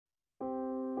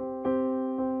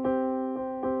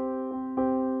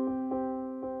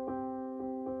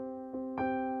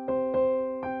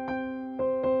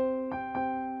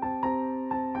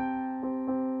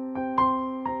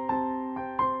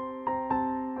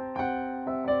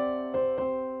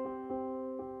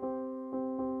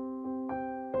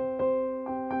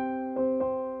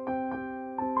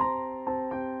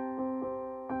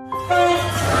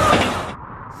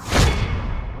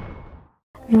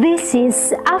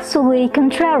absolutely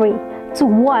contrary to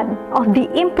one of the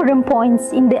important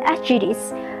points in the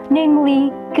SDGs, namely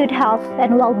good health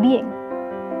and well-being.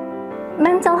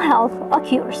 Mental health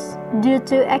occurs due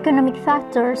to economic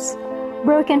factors,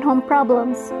 broken home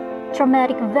problems,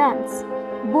 traumatic events,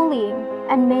 bullying,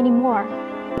 and many more.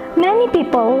 Many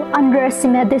people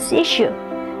underestimate this issue,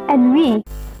 and we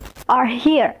are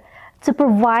here to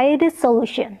provide a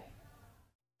solution.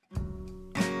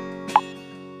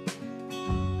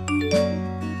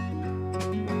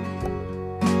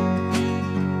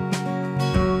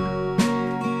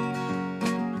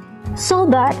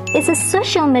 Solbat is a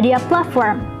social media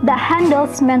platform that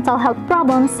handles mental health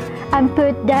problems and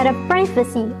puts data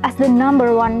privacy as the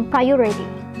 #1 priority.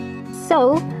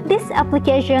 So, this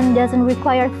application doesn't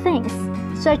require things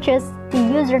such as the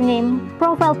username,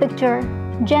 profile picture,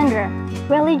 gender,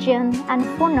 religion, and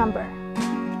phone number.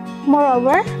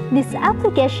 Moreover, this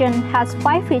application has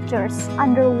 5 features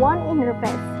under one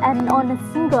interface and on a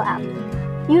single app.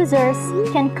 Users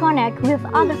can connect with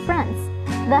other friends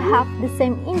that have the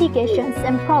same indications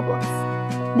and problems.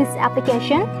 This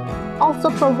application also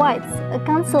provides a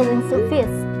counseling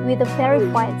service with a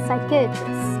verified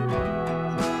psychiatrist.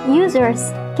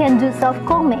 Users can do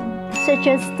self-calming, such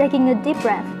as taking a deep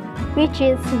breath, which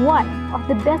is one of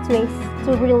the best ways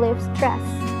to relieve stress.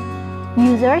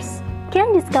 Users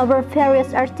can discover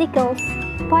various articles,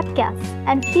 podcasts,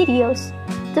 and videos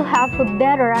to have a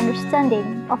better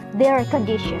understanding of their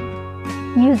condition.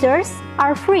 Users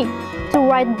are free to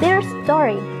write their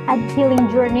story and healing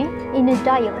journey in a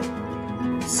diary.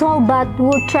 Solbat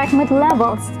will track mood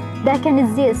levels that can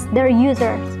assist their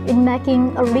users in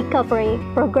making a recovery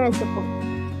progressive.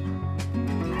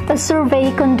 A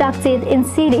survey conducted in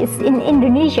cities in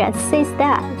Indonesia says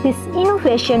that this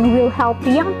innovation will help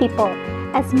young people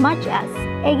as much as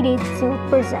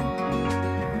 82%.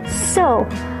 So,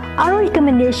 our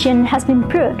recommendation has been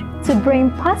proved to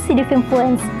bring positive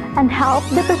influence and help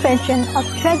the prevention of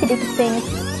tragic things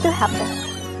to happen.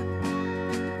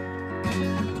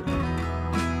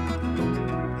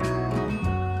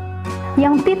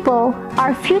 Young people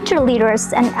are future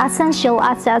leaders and essential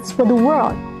assets for the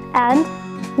world, and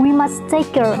we must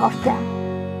take care of them.